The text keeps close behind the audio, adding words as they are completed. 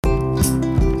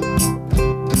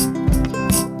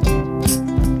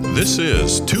This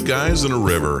is Two Guys in a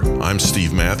River. I'm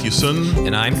Steve Mathewson.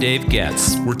 And I'm Dave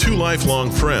Getz. We're two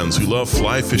lifelong friends who love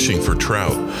fly fishing for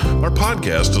trout. Our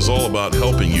podcast is all about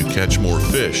helping you catch more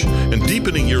fish and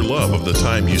deepening your love of the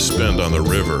time you spend on the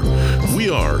river. We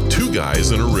are Two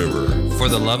Guys in a River. For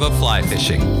the love of fly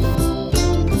fishing.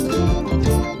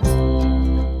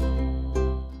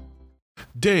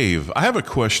 Dave, I have a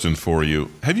question for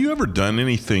you. Have you ever done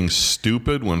anything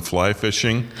stupid when fly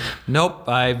fishing? Nope,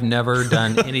 I've never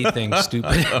done anything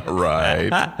stupid. Right.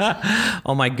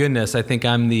 Oh my goodness, I think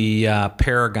I'm the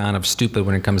paragon of stupid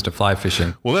when it comes to fly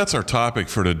fishing. Well, that's our topic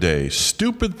for today.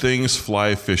 Stupid things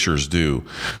fly fishers do.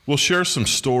 We'll share some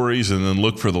stories and then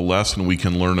look for the lesson we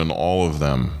can learn in all of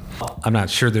them. I'm not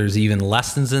sure there's even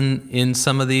lessons in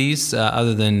some of these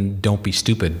other than don't be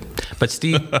stupid. But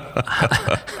Steve,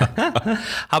 how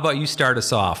about you start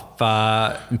us off?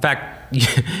 In fact,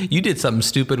 you did something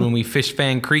stupid when we fished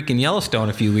Fang Creek in Yellowstone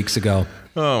a few weeks ago.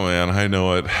 Oh, man, I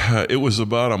know it. It was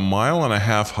about a 1.5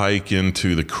 mile hike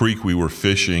into the creek we were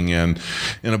fishing, and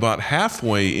about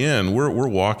halfway in, we're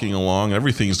walking along.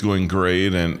 Everything's going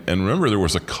great, and remember, there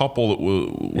was a couple that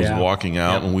was walking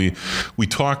out, and we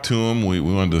talked to them. We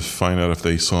wanted to find out if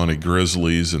they saw any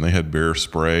grizzlies, and they had bear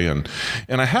spray, and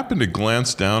I happened to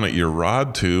glance down at your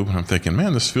rod tube, and I'm thinking,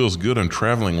 man, this feels good. I'm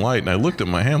traveling light, and I looked at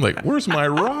my hand like, where's my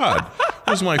rod?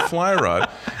 Where's my fly rod?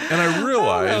 And I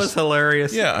realized... that was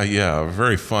hilarious. Yeah,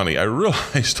 very funny. I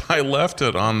realized I left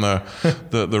it on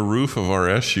the roof of our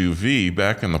SUV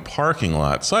back in the parking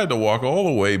lot. So I had to walk all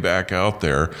the way back out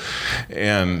there.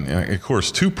 And of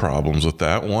course, two problems with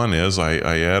that. One is I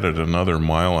added another 1.5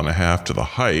 miles to the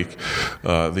hike.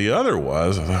 The other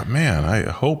was, I thought, man, I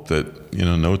hope that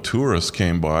no tourists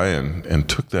came by and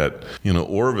took that,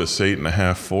 Orvis 8.5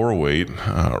 4-weight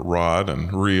rod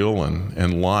and reel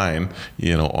and line,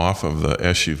 off of the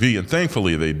SUV. And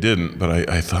thankfully they didn't. But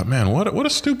I thought, man, what a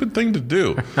stupid thing to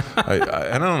do.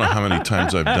 I don't know how many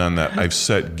times I've done that. I've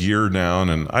set gear down,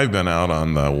 and I've been out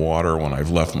on the water when I've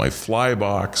left my fly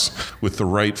box with the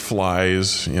right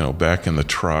flies, back in the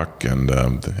truck. And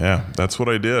that's what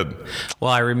I did.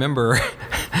 Well, I remember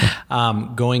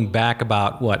going back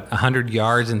about 100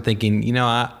 yards and thinking,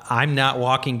 I'm not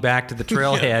walking back to the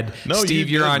trailhead. No, Steve,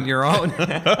 you're on your own.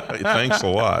 Thanks a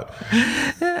lot.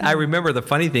 I remember the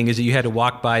funny thing is that you had to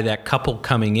walk by that couple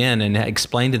coming in and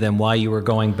explain to them why you were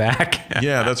going back.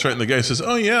 Yeah, that's right. And the guy says,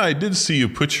 oh, yeah, I did see you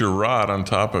put your rod on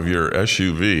top of your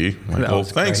SUV. Well,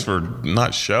 thanks for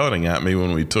not shouting at me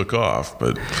when we took off,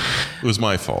 but it was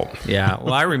my fault. Yeah,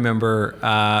 well, I remember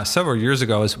several years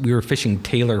ago as we were fishing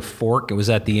Taylor Fork. It was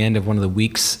at the end of one of the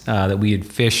weeks that we had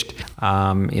fished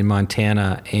in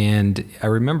Montana, and I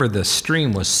remember the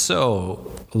stream was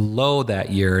so low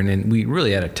that year, and we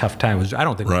really had a tough time. I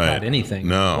don't think we caught anything.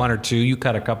 No. One or two, you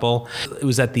caught a couple. It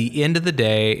was at the end of the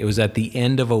day. It was at the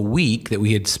end of a week that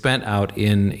we had spent out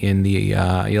in the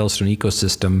Yellowstone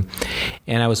ecosystem,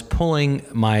 and I was pulling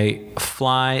my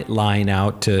fly line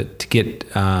out to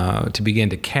begin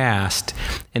to cast.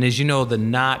 And as you know, the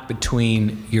knot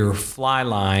between your fly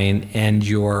line and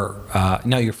your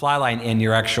fly line and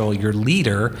your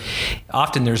leader,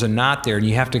 often there's a knot there, and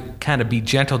you have to kind of be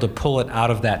gentle to pull it out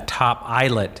of that top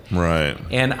eyelet. Right.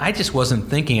 And I just wasn't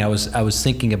thinking. I was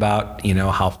thinking about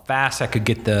how fast I could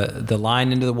get the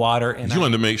line into the water. And you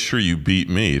wanted to make sure you beat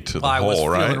me to the hole,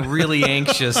 right? I was feeling really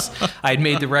anxious. I'd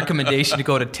made the recommendation to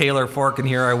go to Taylor Fork, and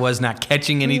here I was not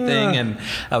catching anything, and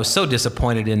I was so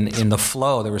disappointed in the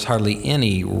flow. There was hardly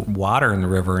any water in the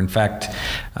river. In fact,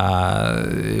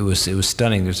 it was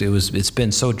stunning. It's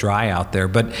been so dry out there.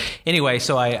 But anyway,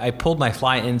 so I pulled my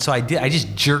fly, and so I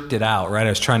just jerked it out. Right, I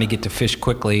was trying to get to fish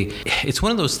quickly. It's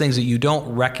one of those things that you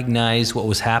don't recognize what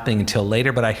was happening until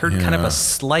later. But I heard kind of a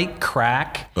slight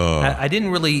crack. I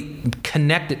didn't really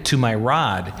connect it to my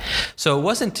rod, so it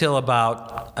wasn't until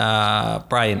about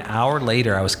probably an hour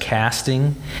later I was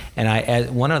casting, and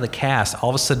at one of the casts, all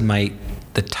of a sudden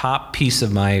the top piece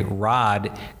of my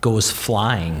rod goes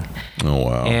flying. Oh,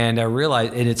 wow. And I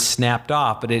realized, and it snapped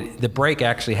off, but the break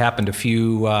actually happened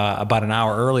about an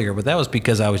hour earlier, but that was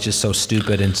because I was just so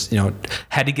stupid and,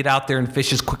 had to get out there and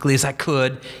fish as quickly as I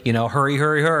could,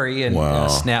 hurry,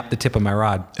 and snap the tip of my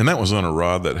rod. And that was on a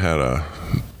rod that had a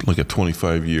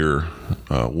 25-year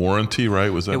warranty,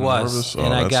 right? Was that it was? Orvis?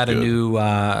 And I got good.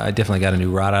 I definitely got a new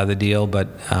rod out of the deal, but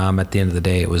at the end of the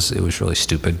day, it was really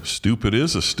stupid. Stupid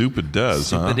is as stupid does,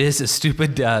 Stupid is as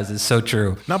stupid does. It's so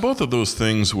true. Now, both of those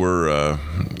things were,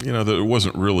 there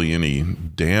wasn't really any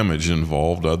damage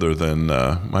involved other than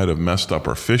might have messed up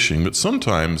our fishing. But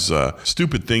sometimes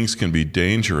stupid things can be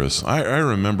dangerous. I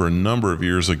remember a number of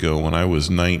years ago when I was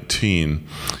 19,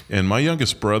 and my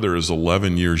youngest brother is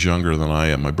 11 years younger than I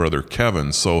am, my brother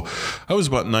Kevin. So I was was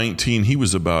about 19. He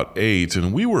was about 8,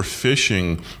 and we were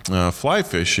fishing, fly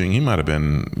fishing. He might have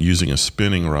been using a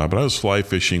spinning rod, but I was fly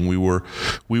fishing. We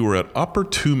were at Upper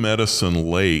Two Medicine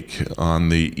Lake on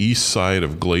the east side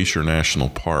of Glacier National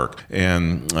Park,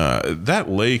 and that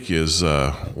lake is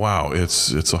wow.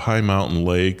 It's a high mountain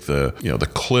lake. The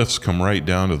cliffs come right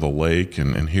down to the lake,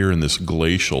 and here in this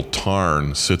glacial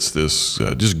tarn sits this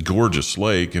just gorgeous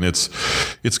lake, and it's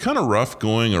kind of rough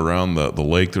going around the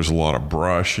lake. There's a lot of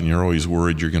brush, and you're always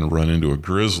worried you're going to run into a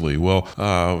grizzly. Well,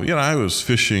 I was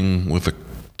fishing with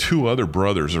two other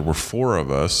brothers. There were 4 of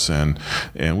us, and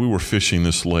we were fishing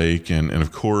this lake, and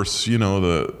of course,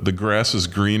 the grass is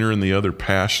greener in the other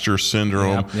pasture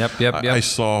syndrome. Yep. I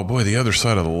saw, boy, the other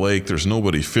side of the lake, there's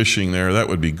nobody fishing there. That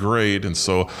would be great. And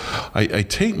so I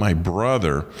take my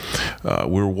brother.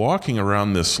 We're walking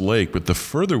around this lake, but the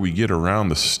further we get around,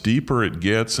 the steeper it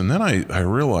gets. And then I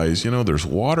realize, there's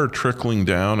water trickling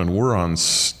down, and we're on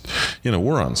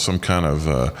some kind of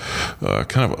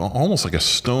almost like a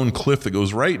stone cliff that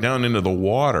goes right down into the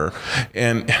water,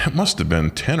 and it must have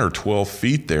been 10 or 12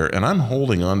 feet there, and I'm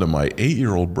holding on to my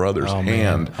 8-year-old brother's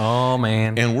hand. Oh,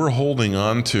 man. And we're holding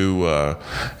on to,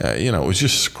 it was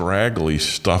just scraggly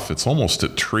stuff. It's almost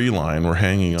at tree line. We're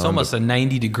hanging on. It's almost a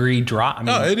 90-degree drop.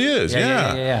 It is,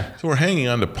 yeah. So we're hanging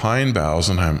on to pine boughs,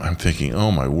 and I'm thinking,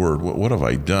 oh, my word, what have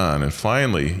I done? And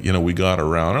finally, we got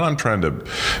around, and I'm trying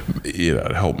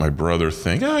to, help my brother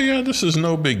think, this is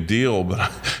no big deal. But,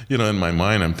 in my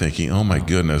mind, I'm thinking, oh, my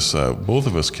goodness, both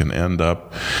of us can end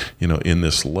up, in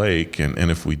this lake.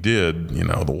 And if we did,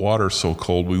 the water's so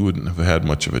cold, we wouldn't have had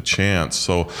much of a chance.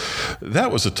 So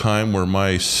that was a time where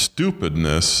my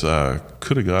stupidness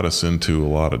could have got us into a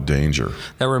lot of danger.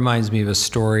 That reminds me of a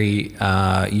story.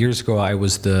 Years ago, I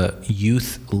was the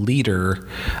youth leader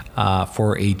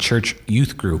for a church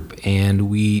youth group, and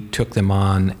we took them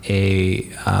on a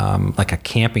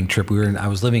camping trip. I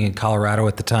was living in Colorado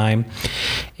at the time,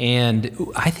 and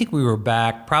I think we were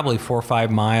back probably 4 or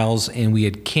 5 miles, and we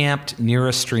had camped near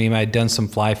a stream. I had done some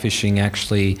fly fishing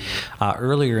actually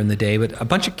earlier in the day, but a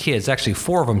bunch of kids, actually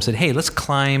 4 of them, said, hey, let's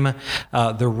climb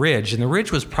the ridge. And the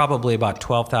ridge was probably about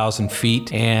 12,000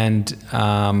 feet, and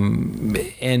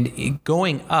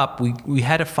going up, we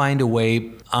had to find a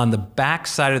way on the back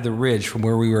side of the ridge from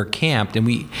where we were camped.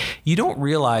 And you don't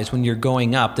realize when you're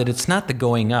going up that it's not the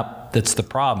going up that's the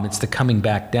problem, it's the coming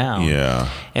back down. Yeah.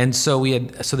 And so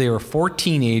they were 4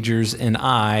 teenagers and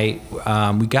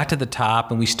we got to the top,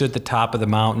 and we stood at the top of the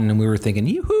mountain, and we were thinking,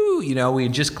 yoo-hoo, we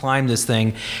had just climbed this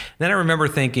thing. Then I remember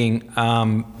thinking,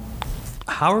 how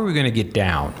are we going to get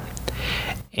down?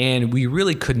 And we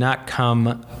really could not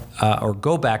come or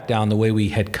go back down the way we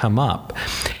had come up.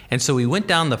 And so we went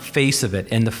down the face of it,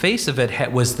 and the face of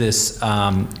it was this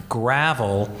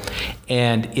gravel,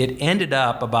 and it ended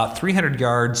up about 300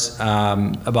 yards,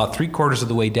 about 3/4 of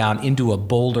the way down into a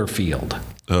boulder field.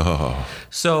 Oh.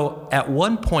 So at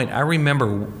one point, I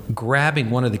remember grabbing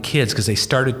one of the kids because they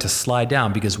started to slide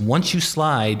down, because once you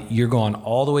slide, you're going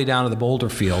all the way down to the boulder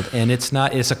field, and it's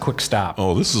a quick stop.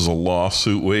 Oh, this is a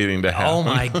lawsuit waiting to happen. Oh,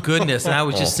 my goodness. And I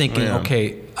was just thinking,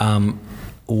 okay,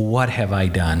 what have I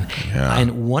done? Yeah.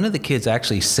 And one of the kids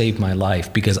actually saved my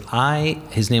life, because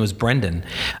his name was Brendan.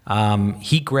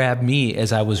 He grabbed me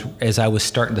as I was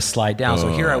starting to slide down.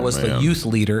 So here I was, the youth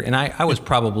leader, and I was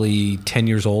probably 10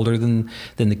 years older than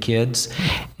the kids.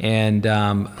 And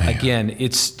again,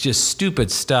 it's just stupid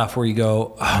stuff where you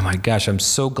go, oh my gosh, I'm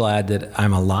so glad that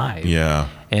I'm alive. Yeah.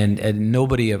 And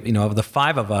nobody of the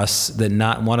 5 of us, that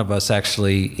not one of us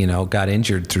actually got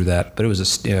injured through that. But it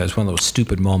was one of those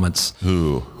stupid moments.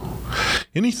 Ooh.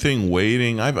 Anything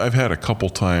waiting? I've had a couple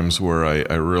times where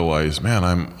I realize, man,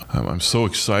 I'm so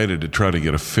excited to try to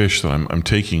get a fish that I'm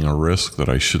taking a risk that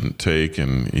I shouldn't take,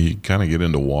 and you kind of get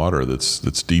into water that's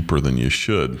deeper than you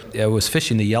should. I was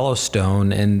fishing the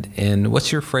Yellowstone, and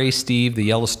what's your phrase, Steve? The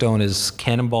Yellowstone is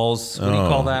cannonballs. What do you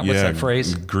call that? What's that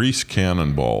phrase? Grease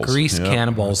cannonballs. Grease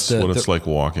cannonballs. That's what it's like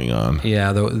walking on.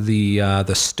 Yeah,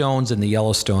 the stones in the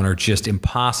Yellowstone are just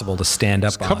impossible to stand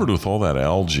up on. It's covered with all that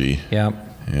algae. Yeah.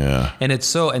 Yeah. And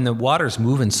the water's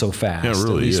moving so fast. Yeah, it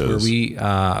really is. At least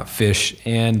where we fish.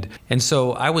 And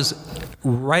so I was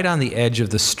right on the edge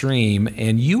of the stream,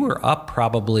 and you were up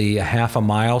probably a half a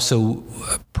mile. So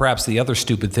perhaps the other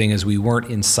stupid thing is we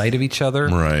weren't in sight of each other.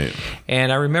 Right.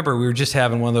 And I remember we were just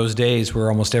having one of those days where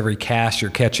almost every cast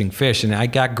you're catching fish, and I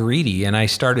got greedy, and I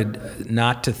started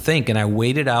not to think, and I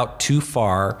waded out too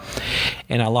far,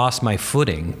 and I lost my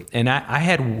footing. And I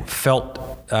had felt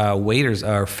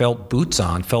felt boots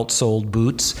on, felt-soled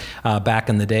boots back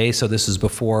in the day. So this is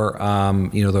before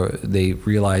they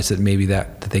realized that maybe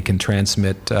that they can transmit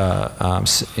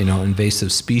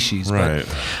invasive species. Right.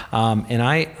 But, and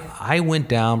I went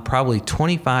down probably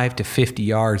 25 to 50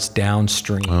 yards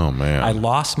downstream. Oh, man. I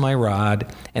lost my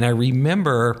rod, and I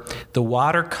remember the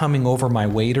water coming over my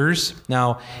waders.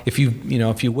 Now, if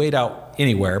you wade out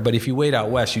anywhere, but if you wade out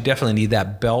west, you definitely need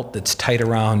that belt that's tight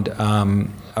around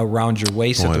your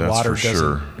waist, so the water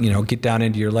doesn't get down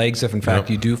into your legs if in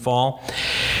fact you do fall.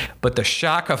 But the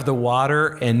shock of the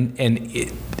water and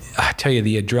I tell you,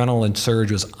 the adrenaline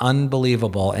surge was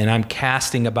unbelievable. And I'm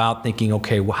casting about thinking,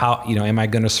 okay, well, how am I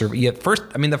going to survive?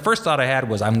 The first thought I had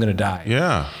was I'm going to die.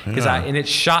 Yeah. And it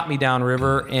shot me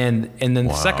downriver. And then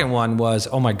the second one was,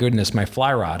 oh my goodness, my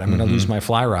fly rod. I'm going to lose my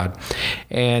fly rod.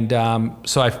 And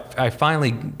so I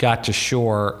finally got to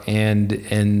shore and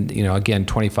again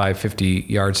 25, 50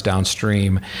 yards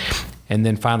downstream. And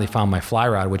then finally found my fly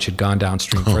rod, which had gone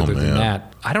downstream further than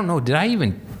that. I don't know. Did I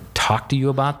even talk to you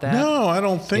about that? No, I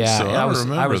don't think so. I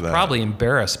was probably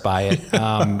embarrassed by it.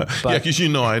 But because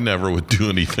I never would do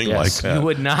anything like that. You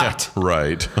would not. Yeah,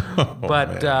 right.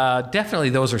 But definitely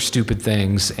those are stupid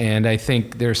things. And I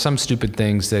think there's some stupid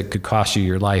things that could cost you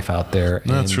your life out there.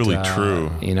 That's really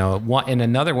true. And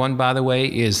another one, by the way,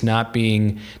 is not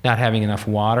having enough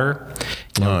water.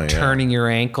 Turning your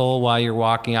ankle while you're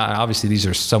walking out. Obviously, these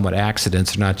are somewhat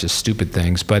accidents. They're not just stupid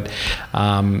things. But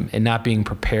and not being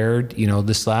prepared.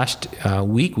 This last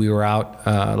week we were out.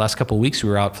 Last couple of weeks we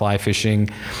were out fly fishing,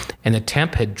 and the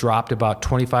temp had dropped about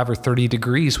 25 or 30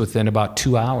 degrees within about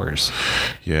 2 hours.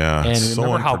 Yeah. And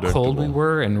remember how cold we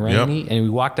were and rainy, and we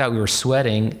walked out. We were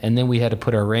sweating, and then we had to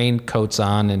put our raincoats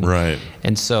on. And right.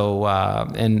 And so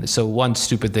one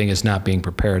stupid thing is not being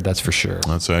prepared. That's for sure.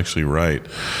 That's actually right.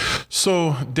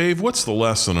 So, Dave, what's the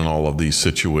lesson in all of these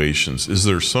situations? Is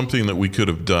there something that we could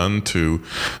have done to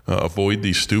avoid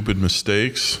these stupid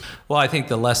mistakes? Well, I think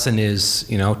the lesson is,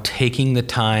 taking the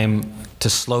time to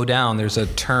slow down. There's a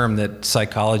term that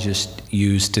psychologists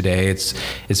use today.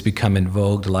 It's become in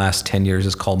vogue the last 10 years.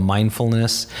 It's called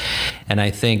mindfulness. And I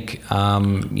think,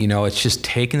 it's just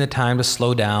taking the time to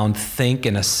slow down, think,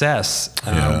 and assess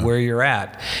where you're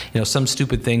at. Some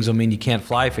stupid things will mean you can't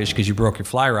fly fish because you broke your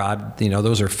fly rod.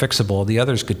 Those are fixable. The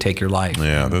others could take your life.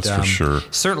 Yeah, that's for sure.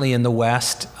 Certainly in the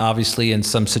West, obviously in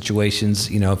some situations,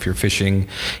 if you're fishing,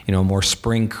 more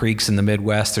spring creeks in the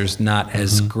Midwest, there's not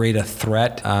as great a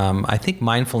threat. I think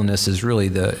mindfulness is really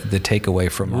the takeaway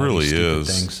from all these stupid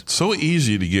things. It's so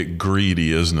easy to get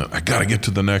greedy, isn't it? I got to get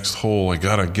to the next hole. I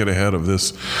got to get ahead of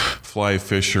this fly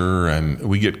fisher, and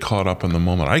we get caught up in the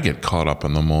moment. I get caught up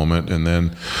in the moment, and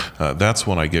then that's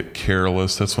when I get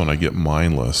careless. That's when I get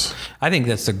mindless. I think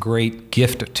that's a great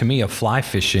gift to me of fly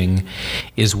fishing,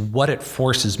 is what it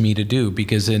forces me to do.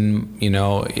 Because in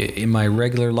my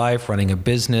regular life, running a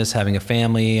business, having a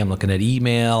family, I'm looking at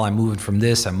email, I'm moving from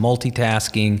this, I'm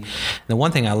multitasking. The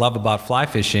one thing I love about fly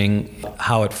fishing,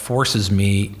 how it forces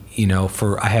me,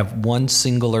 I have one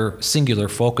singular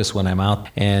focus when I'm out,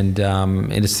 and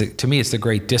to me it's the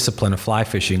great discipline of fly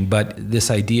fishing. But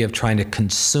this idea of trying to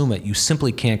consume it, you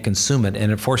simply can't consume it, and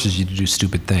it forces you to do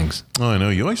stupid things. Oh, I know.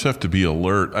 You always have to be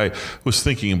alert. I was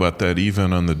thinking about that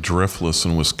even on the Driftless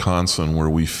in Wisconsin, where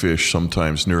we fish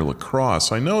sometimes near La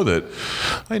Crosse. I know that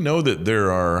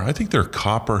there are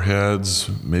copperheads,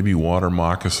 maybe water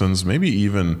moccasins, maybe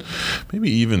even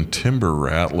timber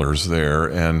rattlers there,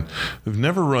 and we've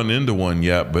never run into one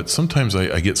yet, but sometimes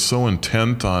I get so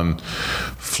intent on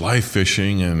fly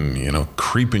fishing and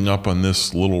creeping up on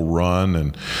this little run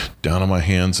and down on my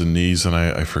hands and knees, and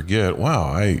I forget, wow,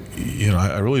 I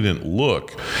really didn't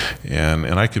look, and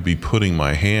I could be putting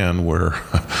my hand where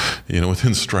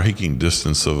within striking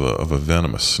distance of a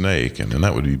venomous snake, and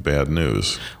that would be bad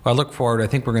news. Well, I look forward. I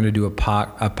think we're going to do a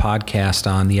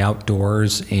podcast on the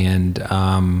outdoors and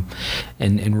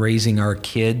raising our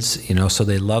kids, so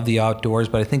they love the outdoors.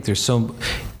 But I think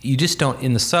you just don't,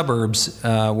 in the suburbs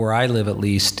where I live at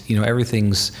least,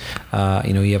 everything's,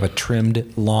 you have a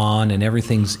trimmed lawn and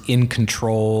everything's in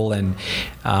control. And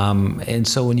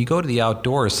so when you go to the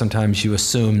outdoors, sometimes you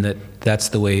assume that that's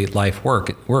the way life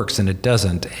works, and it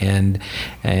doesn't. And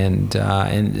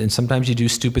sometimes you do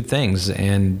stupid things,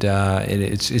 and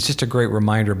it's just a great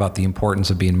reminder about the importance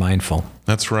of being mindful.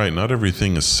 That's right. Not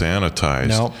everything is sanitized.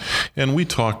 No. And we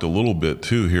talked a little bit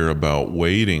too here about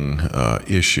wading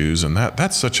issues, and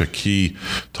that's such a key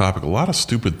topic. A lot of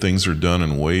stupid things are done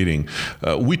in wading.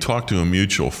 We talked to a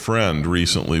mutual friend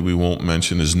recently. We won't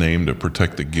mention his name to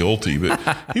protect the guilty, but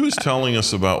he was telling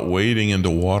us about wading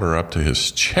into water up to his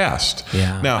chest.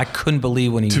 Yeah. Now, I couldn't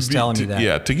believe when he was telling me that.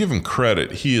 Yeah. To give him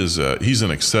credit, he's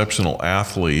an exceptional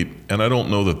athlete, and I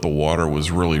don't know that the water was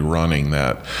really running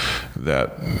that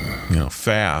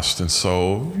fast. And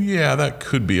so, yeah, that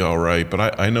could be all right.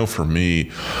 But I know for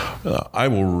me, I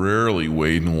will rarely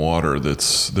wade in water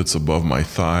that's above my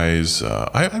thighs.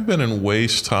 I've been in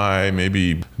waist high,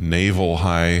 maybe navel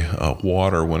high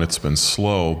water when it's been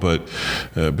slow. But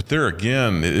there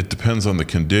again, it depends on the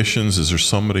conditions. Is there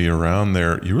somebody around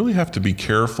there? You really have to be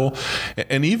careful.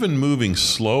 And even moving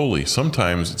slowly,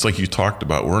 sometimes it's like you talked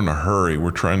about, we're in a hurry.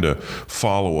 We're trying to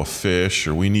follow a fish,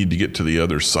 or we need to get to the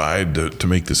other side to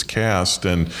make this cast.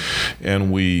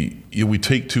 And we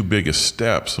take too big of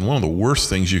steps. And one of the worst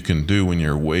things you can do when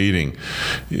you're wading,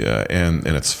 and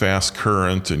it's fast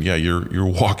current, and you're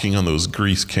walking on those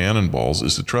grease cannonballs,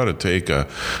 is to try to take a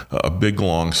big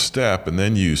long step, and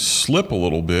then you slip a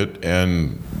little bit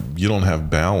and you don't have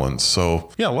balance. So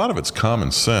a lot of it's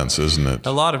common sense, isn't it?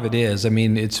 A lot of it is. I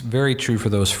mean, it's very true for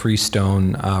those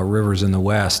freestone rivers in the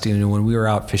West. When we were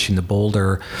out fishing the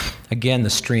Boulder, again, the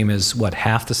stream is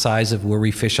half the size of where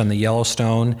we fish on the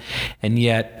Yellowstone, and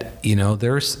yet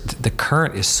the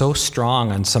current is so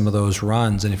strong on some of those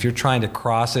runs, and if you're trying to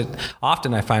cross it,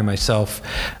 often I find myself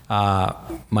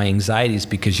my anxiety is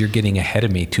because you're getting ahead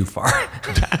of me too far.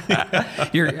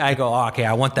 I go, okay,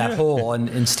 I want that hole,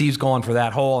 and Steve's going for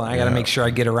that hole, and I got to make sure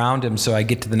I get around him so I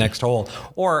get to the next hole.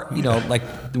 Or like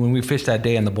when we fished that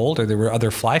day in the Boulder, there were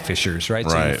other fly fishers, right?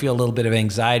 So you feel a little bit of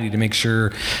anxiety to make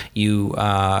sure you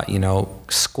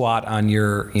squat on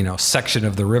your section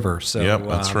of the river. So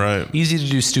that's right. Easy to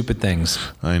do stupid things.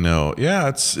 I know. Yeah,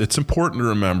 it's important to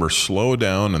remember, slow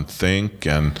down and think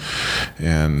and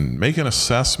make an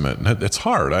assessment. It's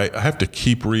hard. I have to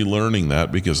keep relearning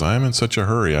that because I'm in such a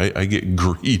hurry. I get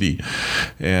greedy,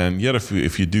 and yet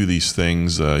if you do these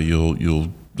things,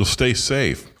 you'll stay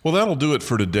safe. Well, that'll do it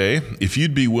for today. If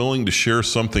you'd be willing to share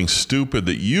something stupid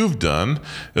that you've done,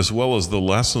 as well as the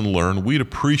lesson learned, we'd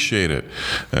appreciate it.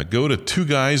 Go to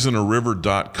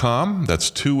twoguysinaRiver.com.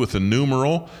 That's 2 with a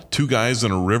numeral,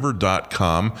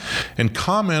 twoguysinaRiver.com, and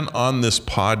comment on this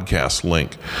podcast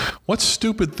link. What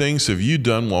stupid things have you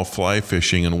done while fly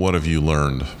fishing, and what have you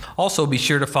learned? Also, be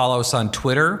sure to follow us on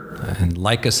Twitter and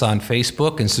like us on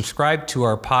Facebook, and subscribe to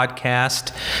our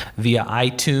podcast via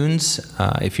iTunes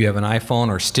if you have an iPhone,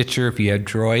 or Stitcher if you have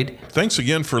Droid. Thanks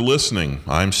again for listening.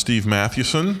 I'm Steve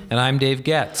Mathewson. And I'm Dave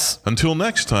Getz. Until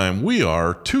next time, we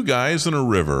are Two Guys in a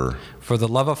River. For the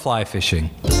love of fly fishing.